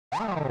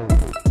Hey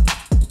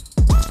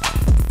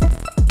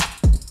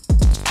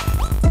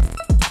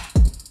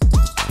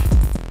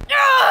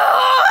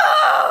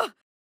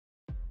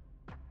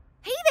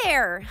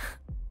there!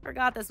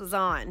 Forgot this was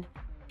on.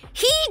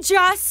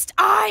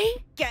 I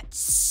get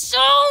so...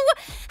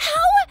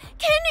 How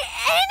can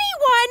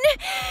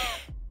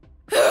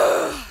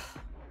anyone...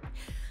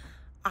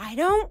 I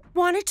don't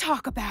want to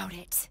talk about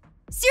it.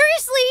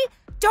 Seriously,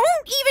 don't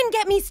even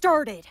get me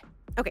started.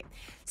 Okay,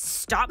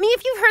 stop me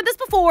if you've heard this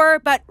before,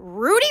 but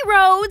Rudie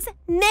Rhodes,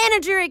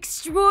 manager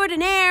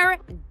extraordinaire,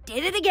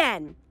 did it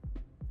again.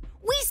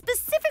 We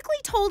specifically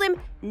told him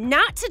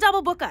not to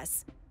double book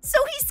us, so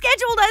he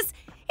scheduled us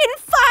in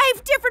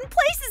 5 different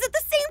places at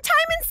the same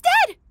time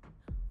instead.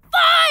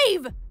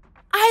 5!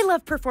 I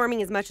love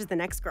performing as much as the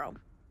next girl.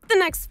 The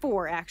next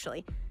 4,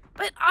 actually.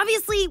 But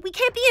obviously, we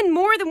can't be in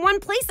more than one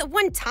place at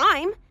one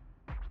time.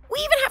 We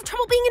even have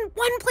trouble being in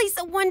one place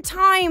at one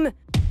time.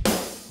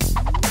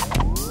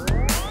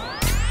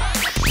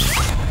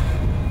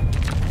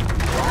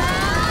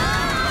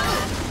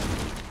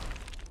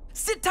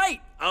 Sit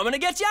tight. I'm gonna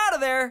get you out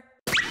of there.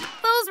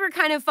 Those were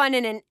kind of fun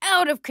in an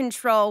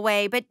out-of-control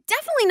way, but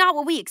definitely not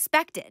what we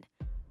expected.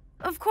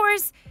 Of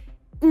course,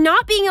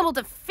 not being able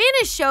to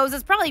finish shows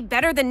is probably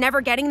better than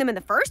never getting them in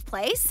the first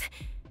place.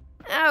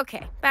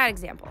 Okay, bad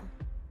example.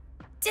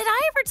 Did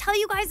I ever tell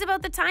you guys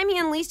about the time he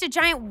unleashed a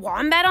giant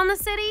wombat on the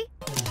city?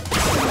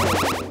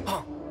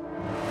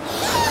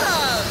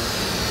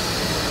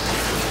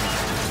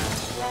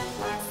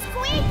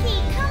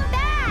 Squeaky, come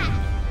back!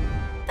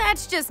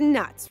 That's just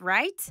nuts,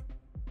 right?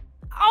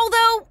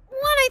 Although,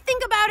 when I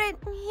think about it,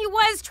 he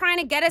was trying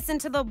to get us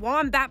into the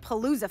Wombat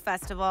Palooza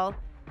Festival.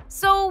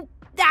 So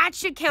that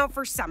should count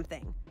for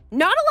something.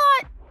 Not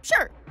a lot,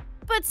 sure,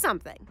 but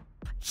something.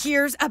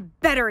 Here's a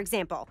better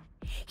example.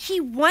 He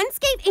once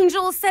gave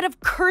Angel a set of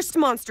cursed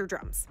monster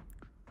drums.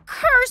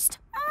 Cursed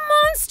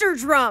monster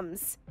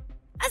drums!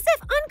 As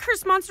if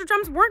uncursed monster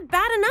drums weren't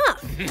bad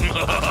enough.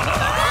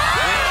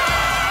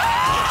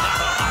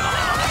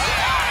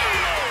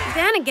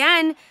 Then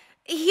again,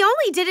 he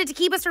only did it to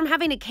keep us from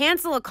having to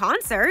cancel a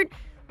concert.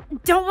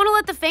 Don't want to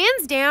let the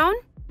fans down.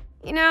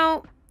 You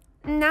know,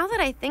 now that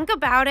I think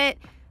about it,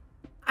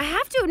 I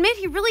have to admit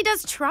he really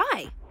does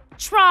try.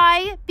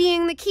 Try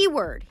being the key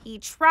word. He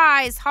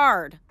tries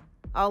hard.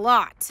 A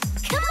lot.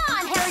 Come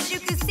on,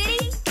 Harajuku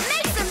City!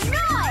 Make some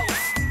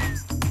noise!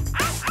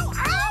 Ow, ow,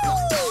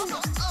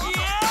 ow!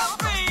 Yeah,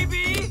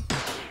 baby!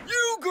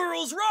 You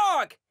girls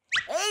rock!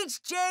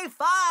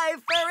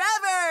 HJ5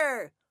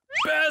 forever!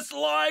 Best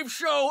live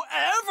show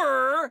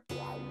ever!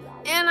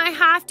 And I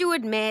have to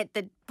admit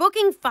that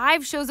booking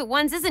 5 shows at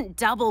once isn't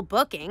double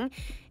booking.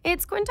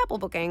 It's quintuple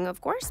booking,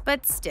 of course,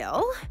 but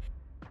still.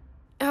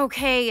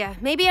 Okay,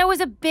 maybe I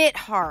was a bit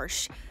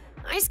harsh.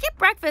 I skipped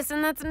breakfast,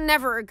 and that's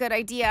never a good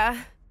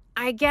idea.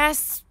 I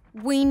guess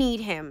we need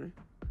him.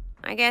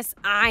 I guess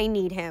I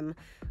need him.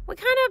 We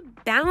kind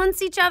of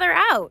balance each other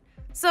out.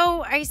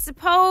 So I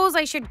suppose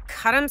I should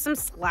cut him some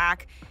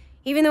slack,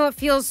 even though it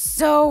feels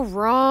so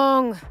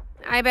wrong.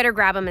 I better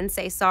grab him and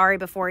say sorry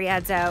before he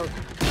heads out.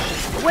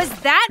 Was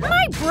that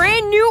my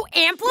brand new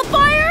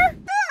amplifier?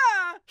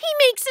 Yeah. He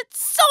makes it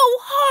so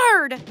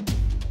hard.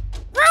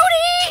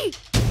 Rudie!